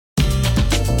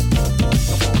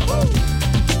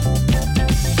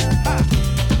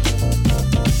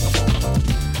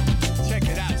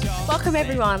Welcome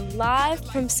everyone, live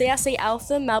from CLC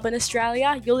Alpha, Melbourne,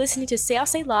 Australia. You're listening to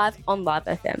CLC Live on Live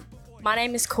FM. My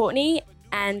name is Courtney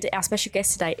and our special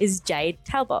guest today is Jade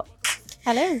Talbot.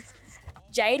 Hello.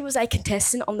 Jade was a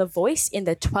contestant on The Voice in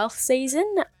the 12th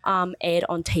season, aired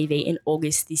on TV in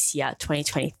August this year,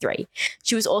 2023.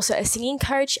 She was also a singing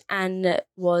coach and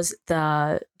was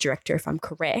the director, if I'm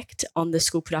correct, on the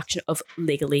school production of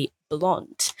Legally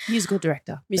Blonde. Musical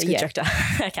director. Director.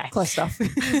 Okay. Close stuff.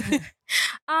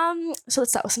 So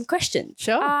let's start with some questions.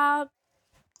 Sure. How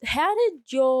did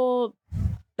you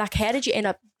end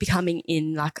up becoming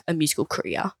in a musical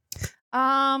career?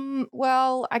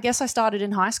 Well, I guess I started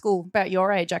in high school about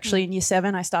your age, actually. In year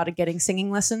 7, I started getting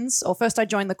singing lessons. Or first I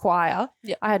joined the choir.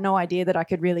 Yeah. I had no idea that I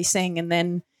could really sing, and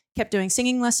then kept doing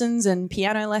singing lessons and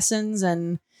piano lessons,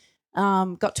 and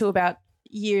got to about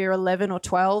year 11 or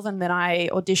 12, and then I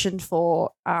auditioned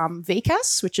for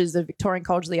VCAS, which is the Victorian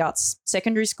College of the Arts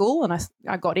Secondary School, and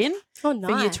I got in Oh,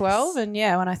 nice. for year 12. And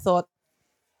when I thought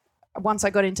once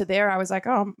I got into there, I was like,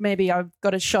 oh, maybe I've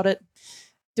got a shot at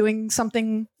doing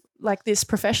something like this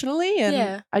professionally.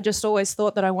 And I just always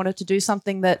thought that I wanted to do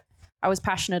something that I was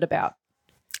passionate about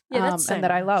and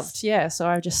that I loved. Yeah, so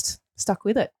I just stuck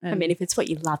with it. I mean, if it's what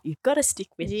you love, you've got to stick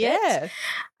with it.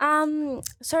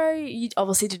 So you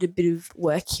obviously did a bit of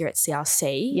work here at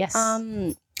CLC. Yes.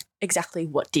 Exactly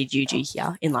what did you do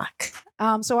here in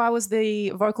So I was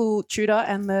the vocal tutor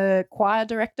and the choir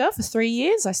director for 3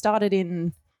 years. I started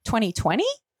in 2020,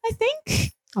 I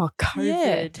think. Oh, COVID.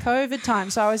 Yeah, COVID time.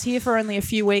 So I was here for only a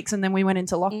few weeks, and then we went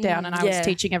into lockdown, and I was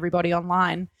teaching everybody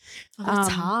online. Oh, that's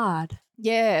hard.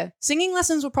 Yeah. Singing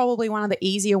lessons were probably one of the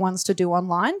easier ones to do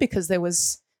online, because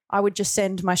I would just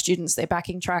send my students their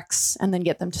backing tracks and then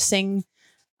get them to sing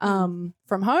from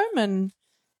home. And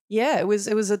it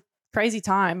was a crazy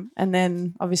time. And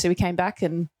then obviously we came back,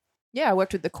 and I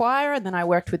worked with the choir, and then I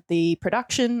worked with the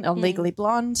production on Legally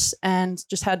Blonde, and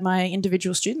just had my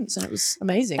individual students, and it was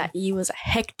amazing. That year was a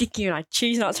hectic year, and I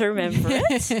choose not to remember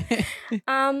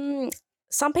it.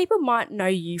 Some people might know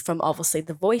you from obviously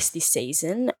The Voice this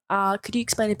season. Could you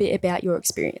explain a bit about your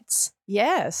experience?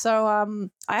 Yeah. So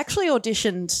I actually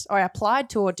I applied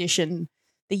to audition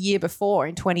the year before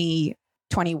in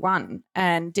 2021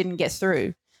 and didn't get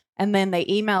through. And then they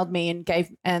emailed me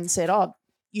and said, oh,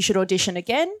 you should audition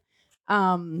again.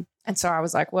 And so I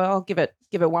was like, well, I'll give it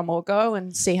one more go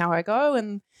and see how I go.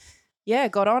 And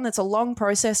got on. It's a long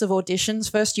process of auditions.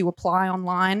 First you apply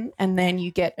online, and then you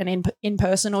get an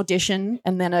in-person audition,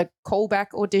 and then a callback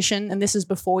audition. And this is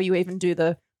before you even do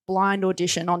the blind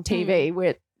audition on TV,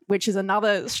 which is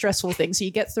another stressful thing. So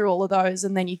you get through all of those,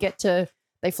 and then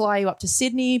they fly you up to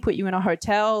Sydney, put you in a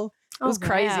hotel. It was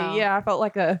crazy. Wow. Yeah, I felt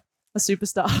like a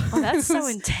superstar. Oh, that's so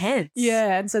intense.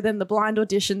 Yeah. And so then the blind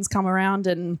auditions come around,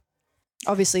 and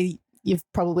obviously you've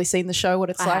probably seen the show, what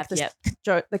it's like. The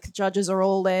judges are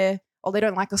all there. Oh, they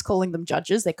don't like us calling them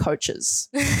judges. They're coaches.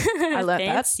 I learned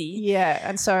Fancy. that. Yeah.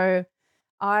 And so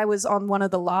I was on one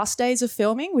of the last days of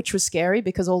filming, which was scary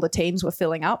because all the teams were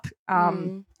filling up.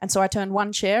 And so I turned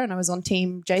one chair, and I was on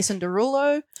team Jason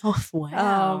Derulo. Oh,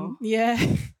 wow.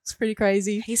 It's pretty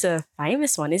crazy. He's a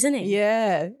famous one, isn't he?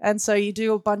 Yeah. And so you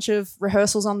do a bunch of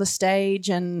rehearsals on the stage,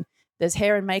 and there's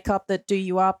hair and makeup that do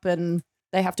you up, and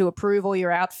they have to approve all your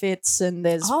outfits, and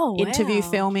there's interview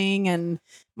filming, and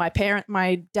my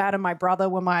dad and my brother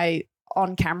were my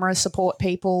on-camera support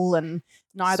people, and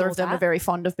neither of them are very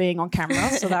fond of being on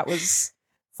camera, so that was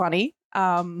funny.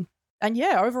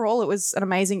 Overall it was an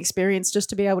amazing experience. Just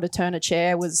to be able to turn a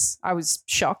chair I was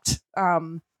shocked.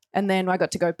 And then I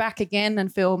got to go back again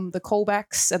and film the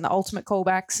callbacks and the ultimate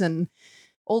callbacks, and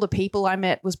all the people I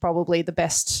met was probably the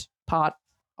best part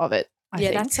of it. I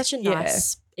think. That's such a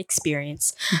nice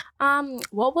experience.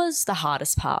 What was the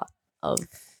hardest part of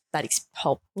that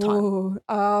whole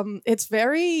time? It's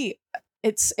very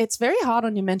hard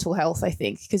on your mental health, I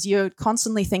think, because you're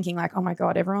constantly thinking like, oh my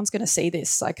God, everyone's going to see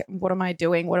this. Like, what am I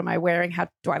doing? What am I wearing? How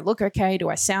do I look okay? Do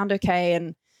I sound okay?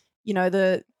 And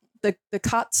the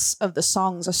cuts of the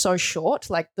songs are so short.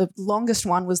 Like the longest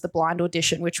one was the blind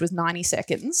audition, which was 90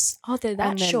 seconds. Oh, they're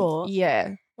that short?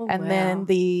 Yeah. Oh, then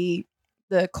the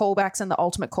callbacks and the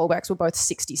ultimate callbacks were both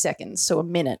 60 seconds, so a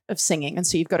minute of singing. And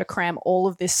so you've got to cram all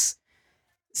of this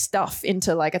stuff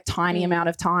into like a tiny amount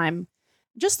of time.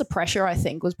 Just the pressure, I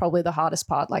think, was probably the hardest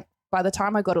part. Like by the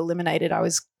time I got eliminated, I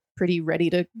was pretty ready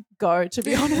to go, to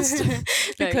be honest,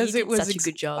 because it was such a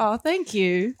good job. Oh, thank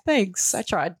you. Thanks. I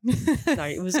tried. No,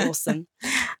 it was awesome.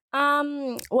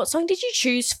 What song did you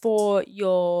choose for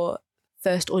your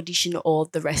first audition or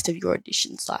the rest of your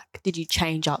auditions? Like, did you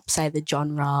change up, say, the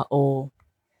genre or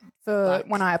for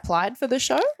when I applied for the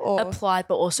show? Or applied,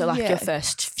 but also like your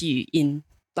first few in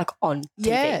like on TV?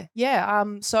 Yeah, yeah.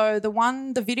 So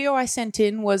the video I sent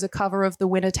in was a cover of "The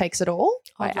Winner Takes It All"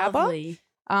 by ABBA. Lovely.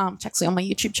 It's actually on my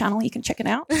YouTube channel. You can check it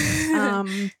out.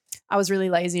 I was really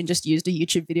lazy and just used a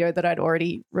YouTube video that I'd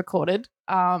already recorded.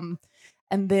 And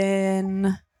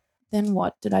then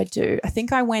what did I do? I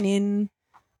think I went in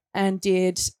and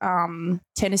did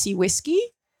Tennessee Whiskey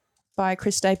by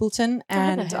Chris Stapleton. I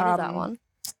haven't heard of that one.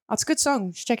 Oh, it's a good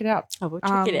song. Just check it out. I will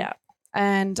check it out.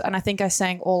 And I think I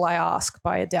sang "All I Ask"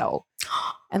 by Adele.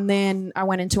 And then I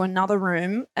went into another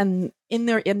room, and in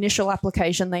their initial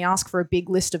application, they ask for a big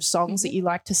list of songs that you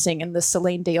like to sing, and the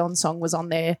Celine Dion song was on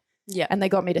there. Yeah. And they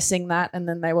got me to sing that, and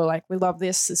then they were like, "We love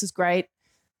this. This is great."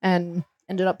 And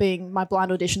ended up being my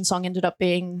blind audition song ended up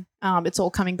being "It's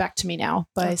All Coming Back to Me Now"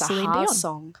 by Celine Dion.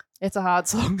 Song. It's a hard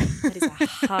song. It is a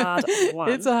hard one.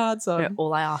 It's a hard song. No,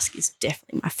 "All I Ask" is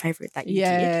definitely my favorite that you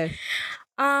did.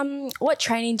 What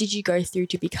training did you go through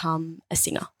to become a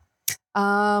singer?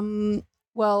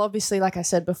 Well, obviously, like I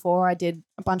said before, I did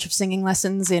a bunch of singing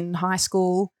lessons in high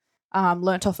school,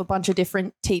 learnt off a bunch of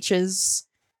different teachers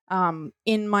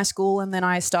in my school, and then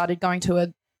I started going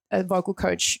to a vocal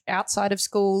coach outside of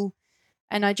school,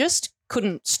 and I just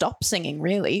couldn't stop singing,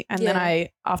 really. And then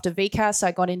after VCAS,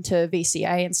 I got into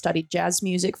VCA and studied jazz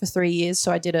music for 3 years.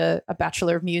 So I did a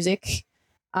Bachelor of Music,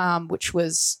 which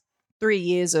was 3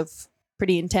 years of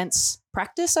pretty intense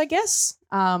practice, I guess.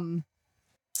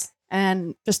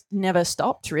 And just never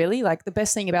stopped, really. Like, the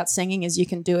best thing about singing is you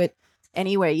can do it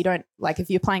anywhere. You don't, like, if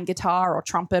you're playing guitar or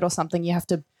trumpet or something, you have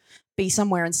to be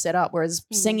somewhere and set up. Whereas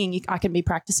singing, I can be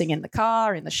practicing in the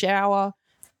car, in the shower,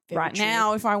 right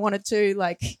now if I wanted to.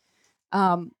 Like,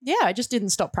 I just didn't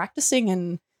stop practicing.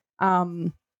 And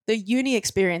the uni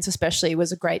experience especially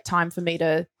was a great time for me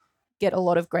to get a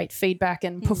lot of great feedback,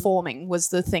 and performing was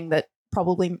the thing that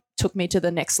probably took me to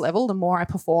the next level. The more I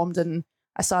performed, and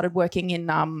I started working in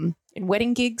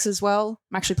wedding gigs as well.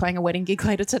 I'm actually playing a wedding gig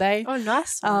later today. Oh,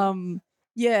 nice. And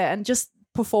just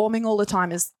performing all the time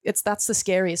that's the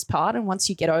scariest part. And once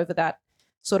you get over that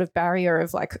sort of barrier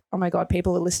of like, oh my God,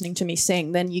 people are listening to me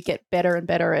sing, then you get better and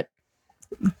better at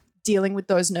dealing with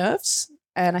those nerves.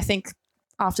 And I think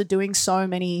after doing so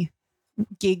many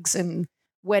gigs and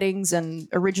weddings and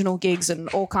original gigs and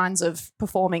all kinds of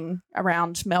performing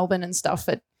around Melbourne and stuff,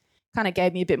 it kind of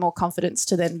gave me a bit more confidence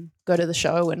to then go to the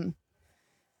show and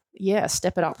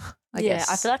step it up, I guess.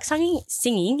 I feel like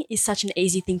singing is such an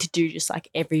easy thing to do, just like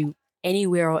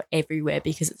anywhere or everywhere,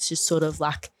 because it's just sort of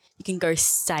like you can go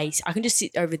I can just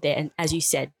sit over there and, as you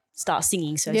said, start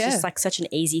singing. So it's just like such an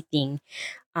easy thing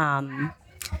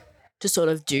to sort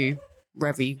of do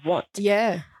wherever you want.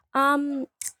 Yeah.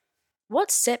 What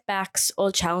setbacks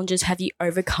or challenges have you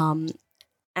overcome,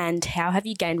 and how have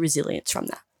you gained resilience from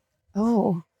that?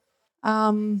 Oh,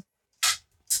 I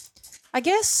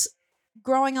guess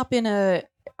growing up in a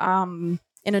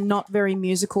not very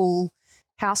musical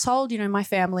household, my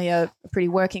family are pretty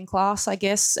working class, I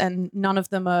guess, and none of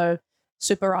them are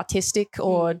super artistic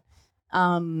or,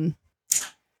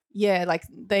 like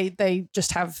they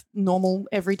just have normal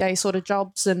everyday sort of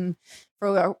jobs. And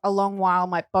for a long while,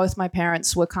 both my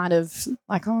parents were kind of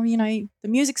like, oh, the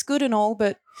music's good and all,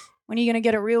 but when are you going to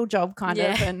get a real job kind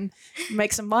of and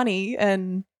make some money?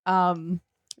 And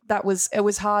it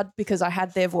was hard because I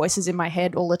had their voices in my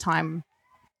head all the time,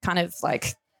 kind of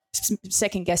like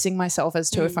second guessing myself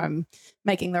as to if I'm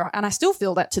making the right. And I still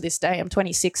feel that to this day. I'm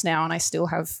 26 now, and I still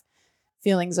have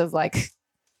feelings of like,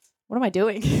 what am I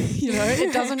doing?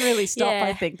 It doesn't really stop.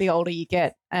 I think the older you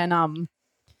get, and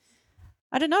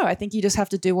I don't know. I think you just have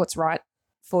to do what's right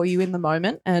for you in the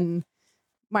moment. And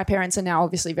my parents are now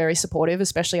obviously very supportive,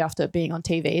 especially after being on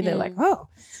TV. They're like, oh,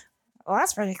 well,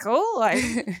 that's pretty cool. Like,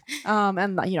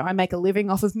 and I make a living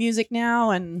off of music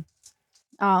now, and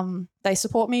they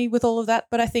support me with all of that.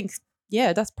 But I think,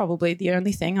 that's probably the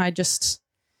only thing. I just,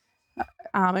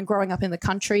 and growing up in the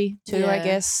country too, I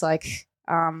guess, like,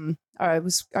 I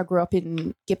grew up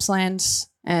in Gippsland,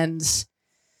 and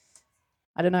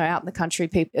I don't know, out in the country,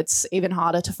 it's even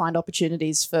harder to find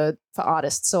opportunities for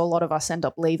artists. So a lot of us end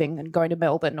up leaving and going to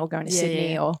Melbourne or going to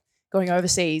Sydney or going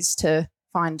overseas to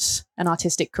find an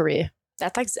artistic career.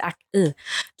 That's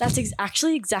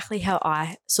actually exactly how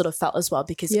I sort of felt as well,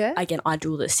 because again, I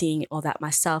do all the singing, all that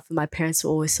myself, and my parents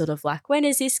were always sort of like, when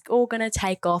is this all going to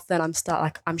take off? And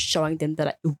I'm showing them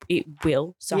that it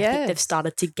will. So I think they've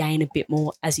started to gain a bit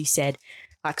more, as you said,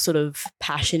 like sort of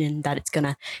passion in that it's going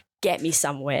to get me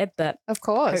somewhere. But of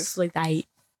course, hopefully they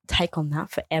take on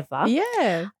that forever.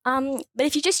 Yeah. But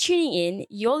if you're just tuning in,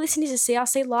 you're listening to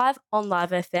CLC Live on Live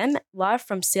FM, live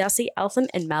from CLC Eltham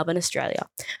in Melbourne, Australia.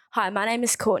 Hi, my name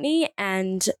is Courtney,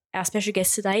 and our special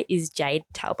guest today is Jade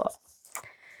Talbot.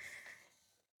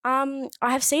 I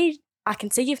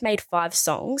can see you've made 5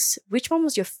 songs. Which one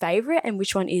was your favorite and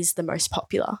which one is the most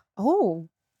popular? Oh,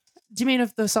 do you mean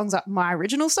of the songs that my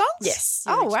original songs? Yes.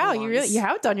 Oh wow, you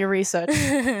have done your research.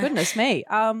 Goodness me.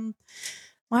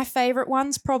 My favorite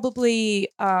one's probably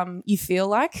 "You Feel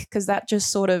Like," because that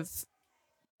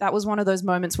was one of those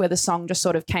moments where the song just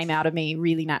sort of came out of me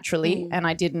really naturally, and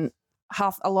I didn't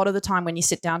a lot of the time when you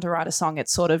sit down to write a song,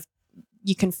 it's sort of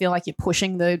you can feel like you're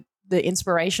pushing the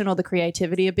inspiration or the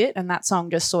creativity a bit, and that song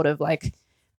just sort of like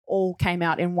all came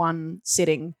out in one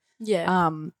sitting. Yeah.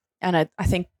 And I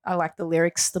think I like the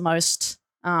lyrics the most,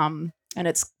 and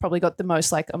it's probably got the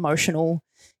most like emotional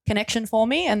connection for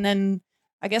me. And then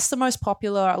I guess the most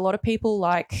popular, a lot of people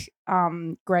like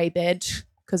Grey Bed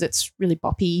because it's really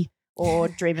boppy, or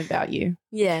Dream About You.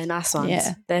 Yeah, nice ones.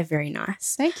 Yeah. They're very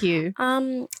nice. Thank you.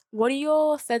 What are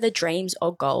your further dreams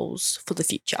or goals for the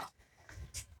future?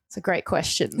 It's a great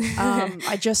question.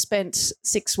 I just spent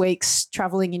 6 weeks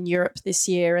traveling in Europe this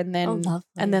year, and then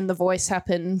The Voice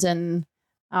happened, and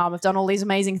I've done all these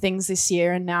amazing things this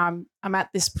year, and now I'm at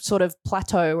this sort of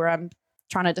plateau where I'm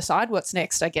trying to decide what's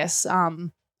next, I guess.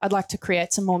 I'd like to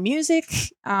create some more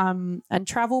music and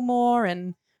travel more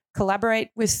and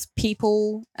collaborate with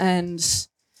people and,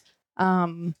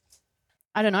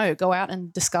 I don't know, go out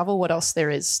and discover what else there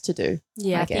is to do,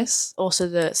 I guess. Also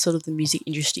the music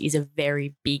industry is a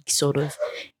very big sort of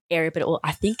area, but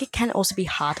I think it can also be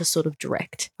hard to sort of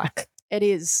direct, like it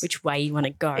is which way you want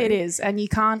to go. It is, and you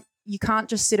can't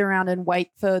just sit around and wait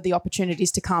for the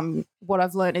opportunities to come. What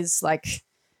I've learned is like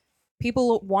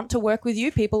people want to work with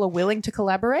you, people are willing to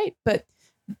collaborate, but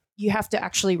you have to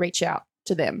actually reach out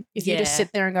to them. If you just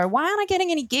sit there and go, why aren't I getting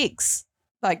any gigs?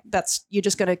 Like you're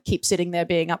just going to keep sitting there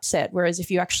being upset. Whereas if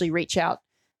you actually reach out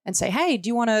and say, hey, do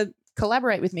you want to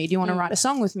collaborate with me? Do you want to write a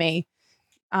song with me?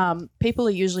 People are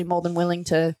usually more than willing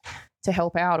to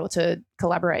help out or to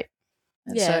collaborate.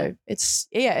 And so it's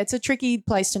a tricky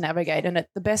place to navigate. And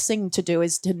the best thing to do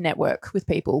is to network with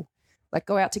people, like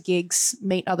go out to gigs,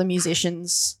 meet other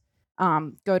musicians,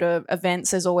 go to events.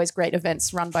 There's always great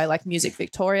events run by like Music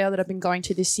Victoria that I've been going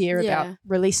to this year about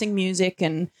releasing music,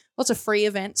 and lots of free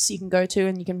events you can go to,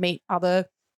 and you can meet other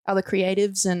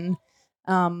creatives and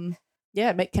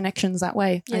make connections that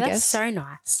way. I guess that's so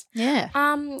nice. Yeah.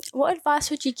 What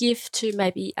advice would you give to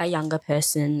maybe a younger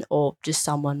person or just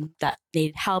someone that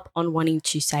needed help on wanting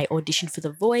to say audition for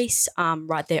The Voice,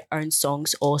 write their own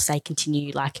songs, or say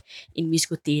continue like in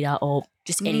musical theatre or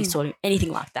just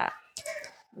anything like that?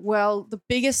 Well, the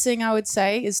biggest thing I would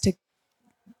say is to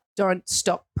don't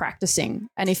stop practicing.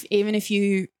 And even if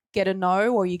you get a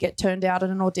no or you get turned out at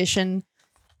an audition,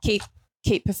 keep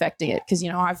perfecting it. Because,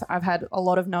 I've had a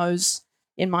lot of no's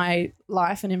in my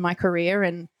life and in my career,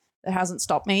 and it hasn't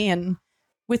stopped me. And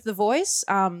with The Voice,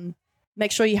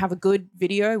 make sure you have a good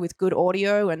video with good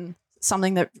audio and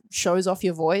something that shows off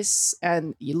your voice,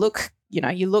 and you look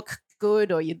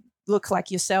good, or you look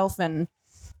like yourself. And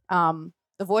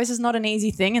The Voice is not an easy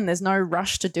thing, and there's no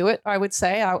rush to do it, I would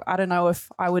say. I don't know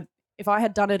if I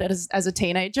had done it as a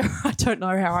teenager, I don't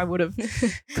know how I would have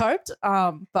coped.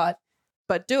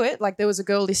 But do it. Like there was a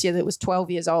girl this year that was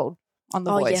 12 years old on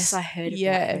The Voice. Oh, yes, I heard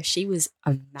about her. She was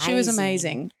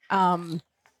amazing.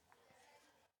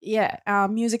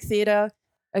 Music theatre,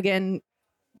 again,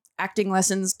 acting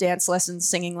lessons, dance lessons,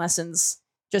 singing lessons.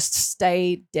 Just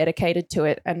stay dedicated to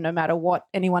it, and no matter what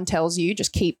anyone tells you,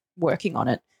 just keep working on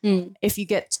it. If you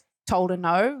get told a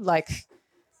no, like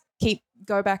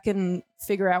go back and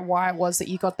figure out why it was that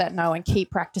you got that no, and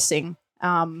keep practicing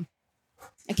and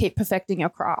keep perfecting your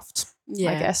craft.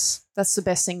 I guess that's the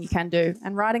best thing you can do.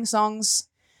 And writing songs,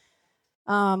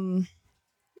 go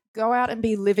out and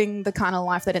be living the kind of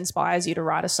life that inspires you to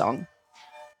write a song.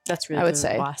 That's really good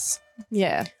advice.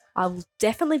 Yeah. I'll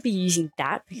definitely be using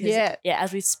that because,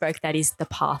 as we spoke, that is the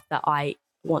path that I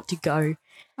want to go.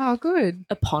 Oh, good.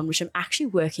 Upon, which I'm actually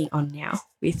working on now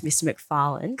with Mr.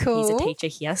 McFarlane. Cool. He's a teacher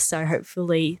here, so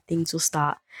hopefully things will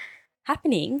start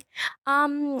happening.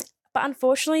 But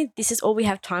unfortunately, this is all we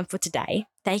have time for today.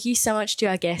 Thank you so much to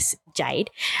our guest, Jade.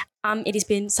 It has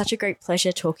been such a great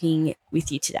pleasure talking with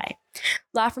you today.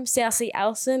 Live from CLC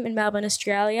Alsam in Melbourne,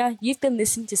 Australia, you've been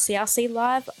listening to CLC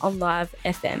Live on Live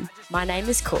FM. My name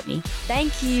is Courtney.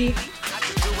 Thank you.